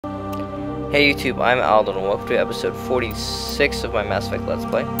Hey YouTube, I'm Aldowyn and welcome to episode 46 of my Mass Effect Let's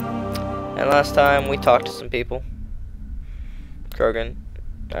Play. And last time we talked to some people. Krogan,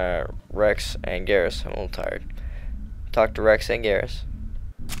 Rex, and Garrus. I'm a little tired. Talked to Rex and Garrus.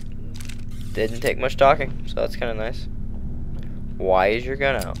 Didn't take much talking, so that's kind of nice. Why is your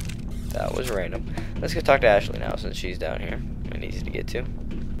gun out? That was random. Let's go talk to Ashley now since she's down here and easy to get to.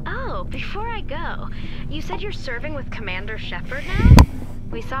 Oh, before I go, you said you're serving with Commander Shepard now?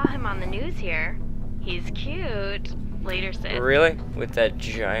 We saw him on the news here. He's cute. Later, Sid. Really? With that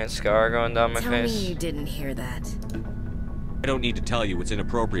giant scar going down my face? Tell me you didn't hear that. I don't need to tell you it's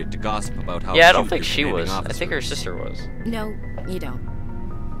inappropriate to gossip about how. Yeah, I don't think she was. I think her sister was. No, you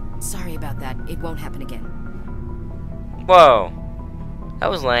don't. Sorry about that. It won't happen again. Whoa. That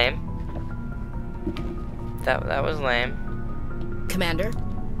was lame. That was lame. Commander?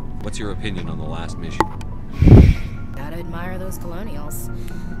 What's your opinion on the last mission? Gotta admire those colonials.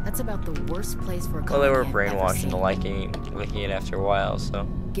 That's about the worst place for a Well, they colony were I've ever brainwashed into seen. liking it after a while, so.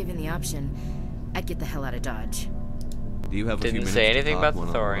 Given the option, I'd get the hell out of Dodge. Do you have a few Didn't minutes say to anything talk about the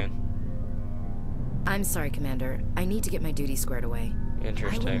one-on-one? therein. I'm sorry, Commander. I need to get my duty squared away. I wouldn't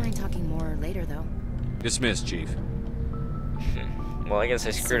Interesting. mind talking more later, though. Dismissed, Chief. Well, I guess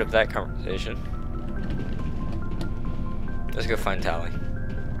I screwed up that conversation. Let's go find Tally.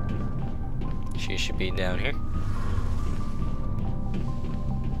 She should be down here.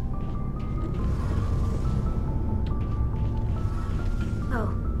 Oh,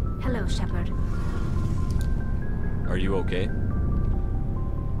 hello, Shepard. Are you okay?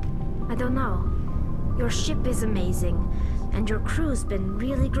 I don't know. Your ship is amazing, and your crew's been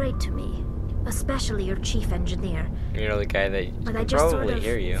really great to me. Especially your chief engineer. You know the guy that But I can just probably sort of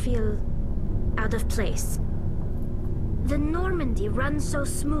hear you. feel out of place. The Normandy runs so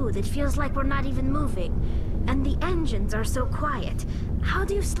smooth it feels like we're not even moving. And the engines are so quiet. How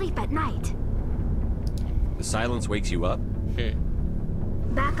do you sleep at night? The silence wakes you up?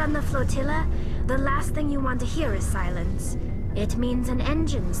 Back on the flotilla, the last thing you want to hear is silence. It means an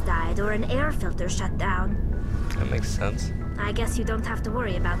engine's died or an air filter shut down. That makes sense. I guess you don't have to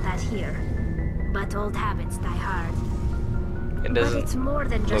worry about that here. But old habits die hard. It But it's more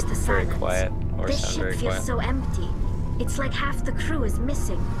than just look the very silence. quiet or This sound ship very feels quiet. so empty. It's like half the crew is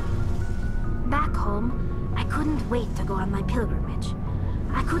missing. Back home, I couldn't wait to go on my pilgrimage.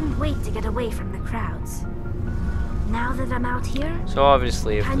 I couldn't wait to get away from the crowds. Now that I'm out here, So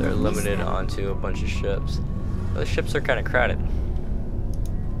obviously, if kind they're of miss limited them. onto a bunch of ships, those ships are kind of crowded.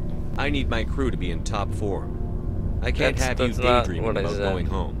 I need my crew to be in top form. I can't have you That's not daydreaming what I about said. going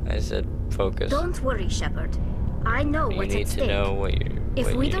home. I said focus. don't worry, Shepard. I know You what's need at to stake. know what you. If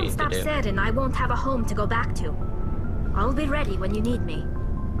what we you don't need to stop do. Therein, I won't have a home to go back to. I'll be ready when you need me.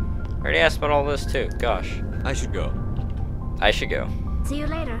 I already asked about all this too. Gosh, I should go. I should go. See you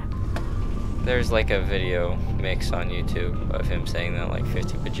later. There's like a video mix on YouTube of him saying that like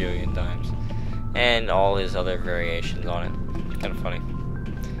 50 bajillion times, and all his other variations on it. Kind of funny.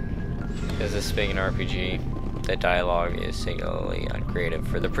 Because this being an RPG, the dialogue is singularly uncreative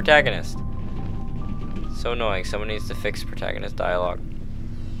for the protagonist. So annoying. Someone needs to fix protagonist dialogue.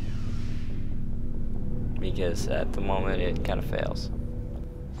 Because at the moment it kind of fails.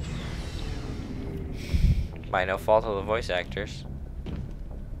 By no fault of the voice actors.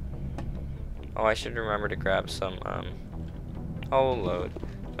 Oh, I should remember to grab some, oh, load.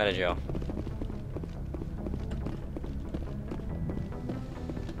 Metagel.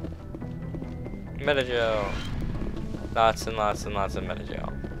 Metagel. Lots and lots and lots of metagel.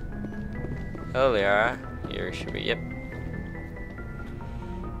 Oh, Liara. Here should be, yep.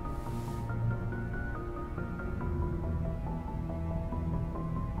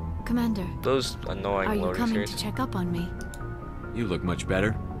 Commander, Those annoying are you loading coming screens. to check up on me? You look much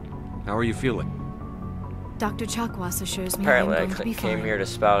better. How are you feeling? Dr. Chakwas assures me Apparently I'm I going to be came fine. here to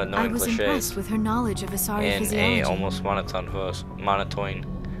spout I annoying was cliches impressed with her knowledge of Asari in physiology. a almost monotone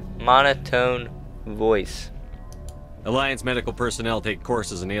voice. Alliance medical personnel take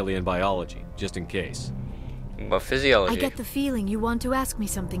courses in alien biology, just in case. But physiology. I get the feeling you want to ask me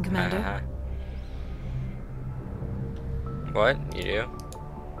something, Commander. Uh-huh. What? You do?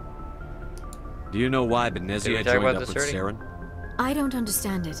 Do you know why Did we Benezia talk joined about up this with already? Saren? I don't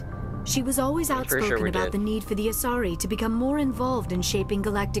understand it. She was always I'm pretty sure outspoken we about did. the need for the Asari to become more involved in shaping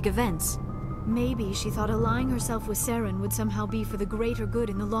galactic events. Maybe she thought allying herself with Saren would somehow be for the greater good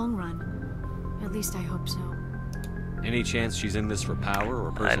in the long run. At least I hope so. Any chance she's in this for power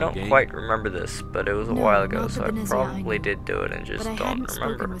or personal I don't gain? quite remember this, but it was a No, while ago, not so the I Benezia probably I know. did do it and just But I don't hadn't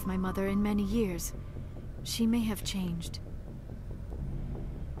spoken remember. with my mother in many years. She may have changed.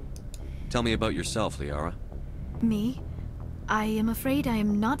 Tell me about yourself, Liara. Me? I am afraid I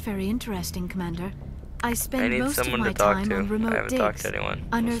am not very interesting, Commander. I spend most of someone my to talk time to. on I remote haven't talked to digs, anyone.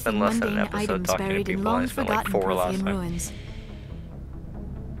 I'll unearthing spend less than an mundane episode items talking to buried in people. I spent like long-forgotten 4 last Prothean time. ruins.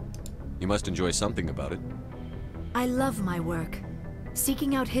 You must enjoy something about it. I love my work.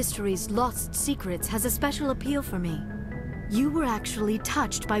 Seeking out history's lost secrets has a special appeal for me. You were actually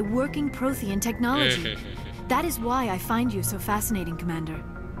touched by working Prothean technology. That is why I find you so fascinating, Commander.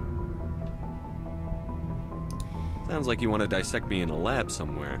 Sounds like you want to dissect me in a lab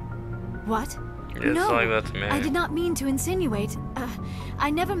somewhere. What? It's No, like that to me. I did not mean to insinuate. I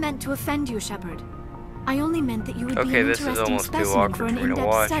never meant to offend you, Shepard. I only meant that you would be Okay, an this is interesting almost too specimen for awkward an for me to in-depth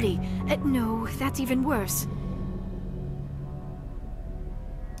watch. study. No, that's even worse.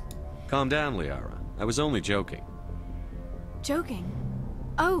 Calm down, Liara. I was only joking. Joking?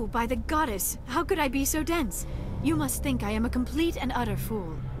 Oh, by the goddess, how could I be so dense? You must think I am a complete and utter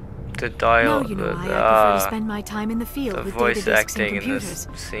fool. The dial, No, you know why I prefer to spend my time in the field the with voice data disks and acting in computers.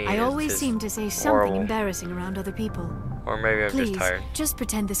 this scene I is always just seem to say something horrible. embarrassing around other people. Or maybe I'm Please, just tired. just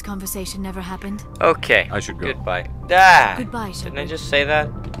pretend this conversation never happened. Okay. I should go. Goodbye. Ah! Goodbye, Shepard. Didn't I just say that?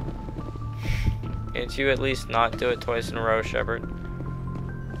 Can't you at least not do it twice in a row, Shepard?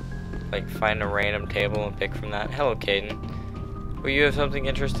 Like, find a random table and pick from that. Hello, Caden. Will you have something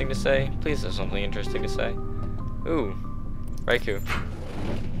interesting to say? Please have something interesting to say. Ooh. Raikou.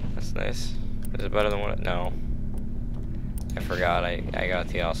 That's nice. Is it better than what? No. I forgot. I got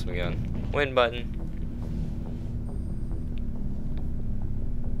the awesome gun. Win button.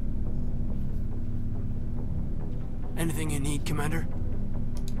 Anything you need, Commander?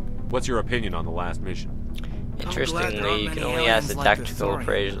 What's your opinion on the last mission? Interestingly, you can only ask the tactical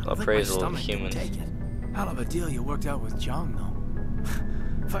appraisal of humans. Hell of a deal you worked out with John,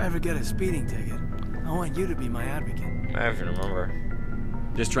 though. If I ever get a speeding ticket, I want you to be my advocate. I don't even remember.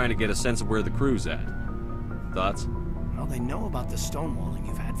 Just trying to get a sense of where the crew's at. Thoughts? Well, they know about the stonewalling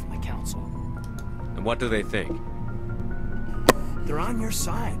you've had from the Council. And what do they think? They're on your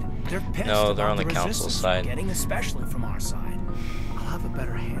side. They're pissed No, they're about on the Council's resistance side. Getting especially from our side. I'll have a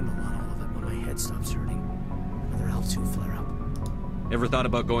better handle on all of it when my head stops hurting. Another L2 flare-up. Ever thought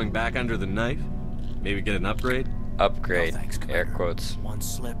about going back under the knife? Maybe get an upgrade? Upgrade. No, thanks, Air Commander. quotes. One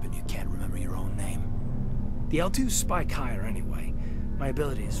slip and you can't remember your own name. The L2s spike higher anyway. My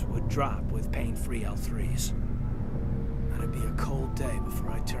abilities would drop with pain-free L3s. That'd be a cold day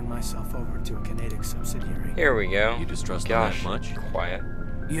before I turn myself over to a Canadic subsidiary. Here we go. You distrust them Gosh, that much? quiet.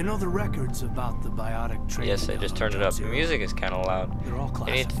 You know the records about the biotic training? Yes, I just turned it up. The music is kind of loud. They're all I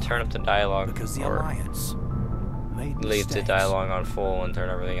classified. need to turn up the dialogue, Because the or Alliance made leave the mistakes. dialogue on full and turn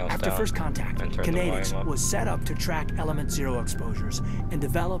everything else After down. first contact, and turn the Kinetics volume up. was set up to track element zero exposures and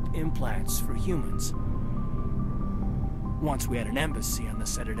develop implants for humans. Once we had an embassy on the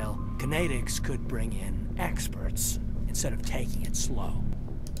Citadel, Kinetics could bring in experts instead of taking it slow.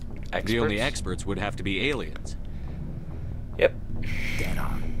 The only Experts? experts would have to be aliens. Yep. Dead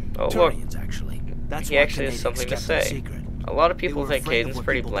on. Oh, look. Turians, actually. That's He why actually has Kinetics something to kept it a say. secret. A lot of They people were think afraid of Caden's what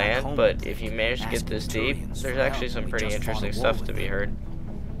pretty people back bland, home but would if you think. manage to get Asking this deep, Turians there's for actually help some when we pretty just fought a interesting war stuff with to be them. heard.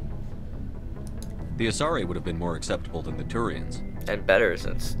 The Asari would have been more acceptable than the Turians. And better,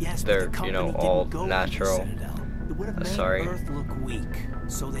 since Yes, but they're, the you know, company all didn't go natural. to the Citadel. It would have made Asari. Earth look weak,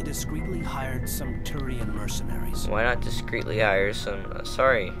 so they discreetly hired some Turian mercenaries. Why not discreetly hire some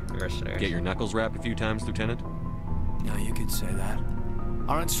Asari mercenaries? Get your knuckles rapped a few times, Lieutenant? Yeah, you could say that.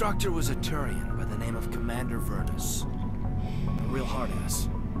 Our instructor was a Turian by the name of Commander Vernus. A real hard ass.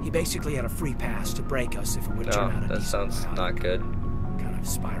 He basically had a free pass to break us if it would turn out No, a that decent sounds biotic. not good. Kind of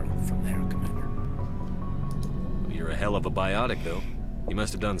spiraled from there, Commander. Well, you're a hell of a biotic, though. You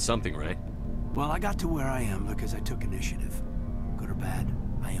must have done something right. Well, I got to where I am because I took initiative. Good or bad,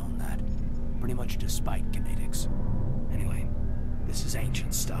 I own that. Pretty much despite Kinetics. Anyway, this is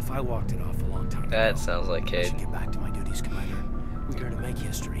ancient stuff. I walked it off a long time ago. That sounds like I should Cade. get back to my duties, Commander. We're here to make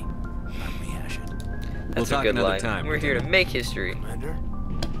history, not rehash it. We'll That's a talk good another line. time, We're here to Lieutenant. make history. Commander?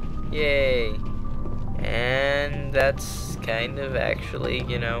 Yay. And that's kind of actually,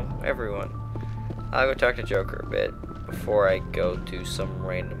 you know, everyone. I'll go talk to Joker a bit before I go to some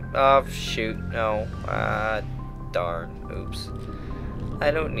random... Oh, shoot. No. Darn. Oops. I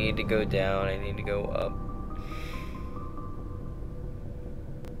don't need to go down. I need to go up.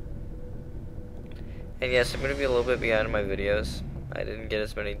 And yes, I'm going to be a little bit behind on my videos. I didn't get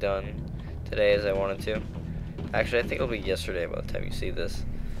as many done today as I wanted to. Actually, I think it'll be yesterday by the time you see this.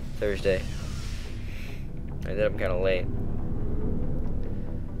 Thursday. I did them kind of late.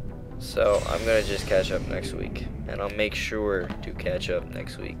 So, I'm going to just catch up next week. And I'll make sure to catch up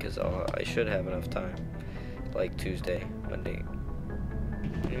next week, because I should have enough time. Like Tuesday, Monday.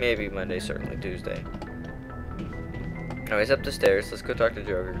 Maybe Monday, certainly Tuesday. Oh, he's up the stairs. Let's go talk to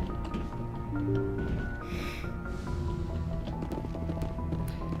Joker.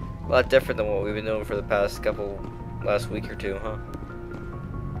 A lot different than what we've been doing for the past last week or two, huh?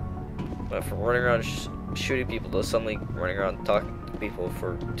 Went from running around shooting people to suddenly running around talking to people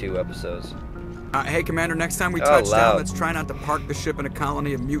for 2 episodes. Hey, Commander, next time we touch down, let's try not to park the ship in a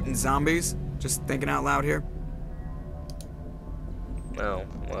colony of mutant zombies. Just thinking out loud here. Oh,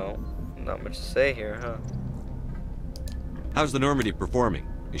 well, not much to say here, huh? How's the Normandy performing?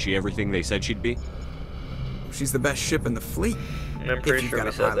 Is she everything they said she'd be? She's the best ship in the fleet. I'm pretty sure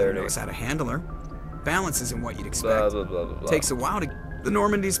we said there, knows how to handle her. Balance isn't what you'd expect. Blah, blah, blah, blah, blah. Takes a while to... The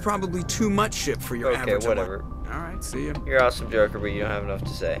Normandy's probably too much ship for your average... Okay, whatever. Alright, see ya. You're awesome, Joker, but you don't have enough to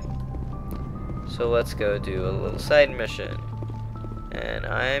say. So let's go do a little side mission. And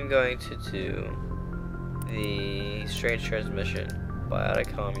I am going to do the Strange Transmission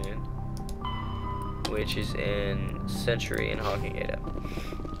Biotic Commune, which is in Century and Hawking Ada.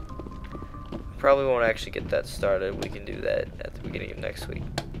 Probably won't actually get that started. We can do that at the beginning of next week.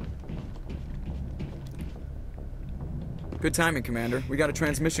 Good timing, Commander. We got a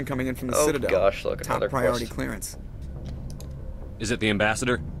transmission coming in from the Oh Citadel. gosh, look, Top another priority quest. clearance. Is it the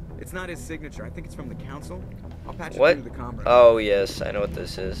ambassador? It's not his signature. I think it's from the Council. I'll patch What? it through the comm. Oh yes, I know what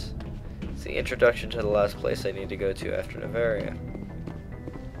this is. It's the introduction to the last place I need to go to after Novaria.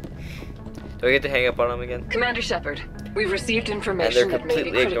 Do I get to hang up on him again? Commander Shepard, we've received And information they're that may be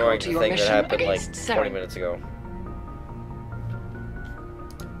completely critical ignoring to the your thing that mission happened like against 20 therein. minutes ago.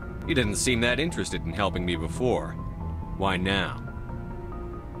 You didn't seem that interested in helping me before. Why now?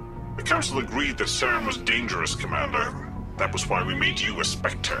 The Council agreed that therein was dangerous, Commander. That was why we made you a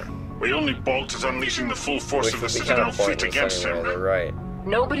Spectre. We only balked at unleashing the full force Which of the would be kind Citadel of fleet pointless against anyway, him. they're right.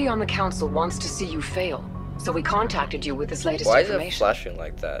 Nobody on the Council wants to see you fail, so we contacted you with this latest Why is it information. flashing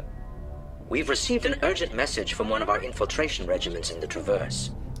like that? We've received an urgent message from one of our infiltration regiments in the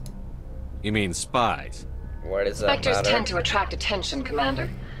Traverse. You mean spies? Why does that Spectres matter? tend to attract attention, Commander,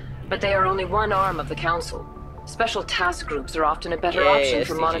 but they are only one arm of the Council. Special task groups are often a better Yay, option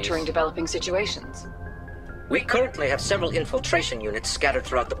for SDGs. monitoring developing situations. We currently have several infiltration units scattered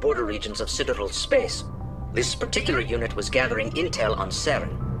throughout the border regions of Citadel space. This particular unit was gathering intel on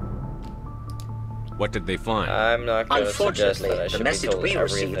therein. What did they find? I'm not going to suggest Unfortunately, that I the should be message told we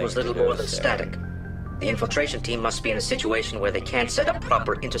everything received was to little do more than this, yeah. static. The infiltration team must be in a situation where they can't set up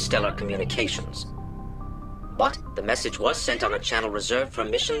proper interstellar communications. But the message was sent on a channel reserved for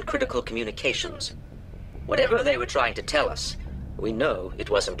mission-critical communications. Whatever they were trying to tell us, we know it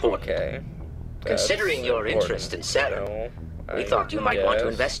was important. Okay. Considering That's your important. interest in Saturn, No, we I thought you might want to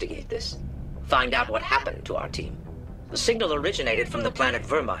guess. investigate this. Find out what happened to our team. The signal originated from the planet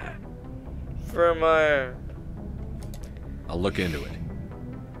Vermeer. Vermeer. I'll look into it.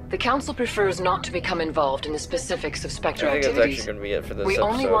 The Council prefers not to become involved in the specifics of I Spectre think that's activities. actually going to be it for this We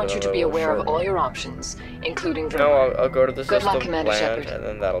only episode, want you to be a little aware of shorter. all your options, including No, Vermeer. I'll go to the Good system, luck, Commander land, Shepard. and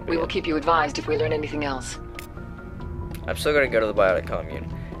then that'll be We will it. keep you advised if we learn anything else. I'm still going to go to the Biotic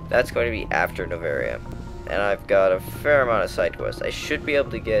Commune. That's going to be after Novaria. And I've got a fair amount of side quests. I should be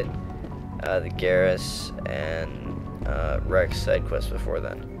able to get the Garrus and Rex side quests before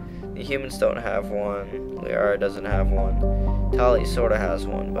then. The humans don't have one. Liara doesn't have one. Tali sort of has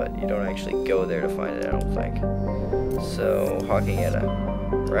one, but you don't actually go there to find it, I don't think. So, Hawking Etta,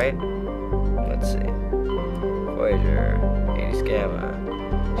 right? Let's see. Voyager, Hades Gamma,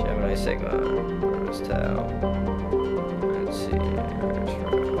 Gemini Sigma, Rose Tau. Let's see.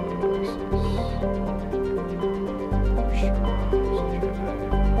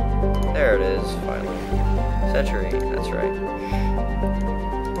 There it is, finally. Century, that's right.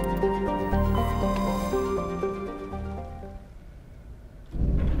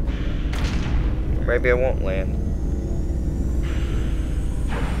 Maybe I won't land.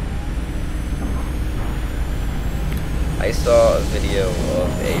 I saw a video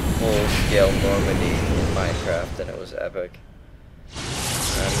of a full-scale Normandy in Minecraft, and it was epic.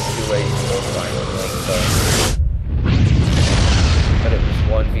 I'm too late to go find the link, though. But it was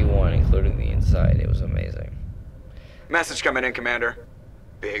 1v1, including the inside. It was amazing. Message coming in, Commander.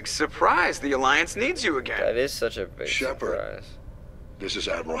 Big surprise. The Alliance needs you again. That is such a big Shepard. surprise. This is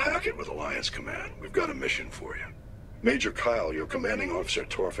Admiral Hackett with Alliance Command. We've got a mission for you. Major Kyle, your commanding officer,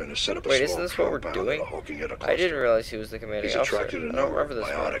 Torfin, has set up a Wait, small isn't this what we're compound doing? in the Hawking Etta I cluster. didn't realize he was the commanding He's officer. attracted a I don't number of remember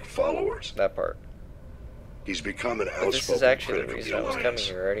this biotic part. followers. That part. He's become an But this is outspoken actually the critic of reason the I was coming Alliance,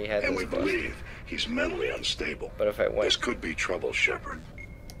 here. I already had and this we quest. believe he's mentally unstable. But if I went... This could be trouble, Shepard.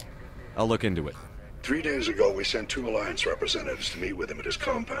 I'll look into it. 3 days ago, we sent 2 Alliance representatives to meet with him at his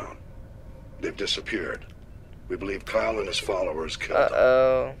compound. They've disappeared. We believe Kyle and his followers killed them.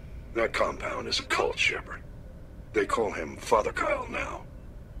 Uh-oh. That compound is a cult, Shepard. They call him Father Kyle now.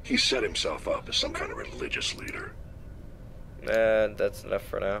 He set himself up as some kind of religious leader. That's enough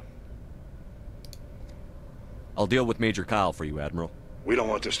for now. I'll deal with Major Kyle for you, Admiral. We don't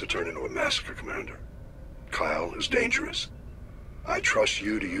want this to turn into a massacre, Commander. Kyle is dangerous. I trust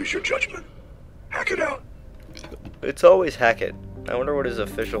you to use your judgment. Hack it out. It's always Hackett. I wonder what his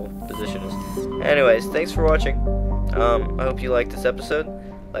official position is. Anyways, thanks for watching. I hope you liked this episode.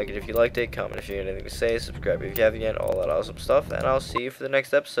 Like it if you liked it, comment if you had anything to say, subscribe if you haven't yet, all that awesome stuff, and I'll see you for the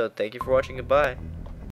next episode. Thank you for watching, goodbye.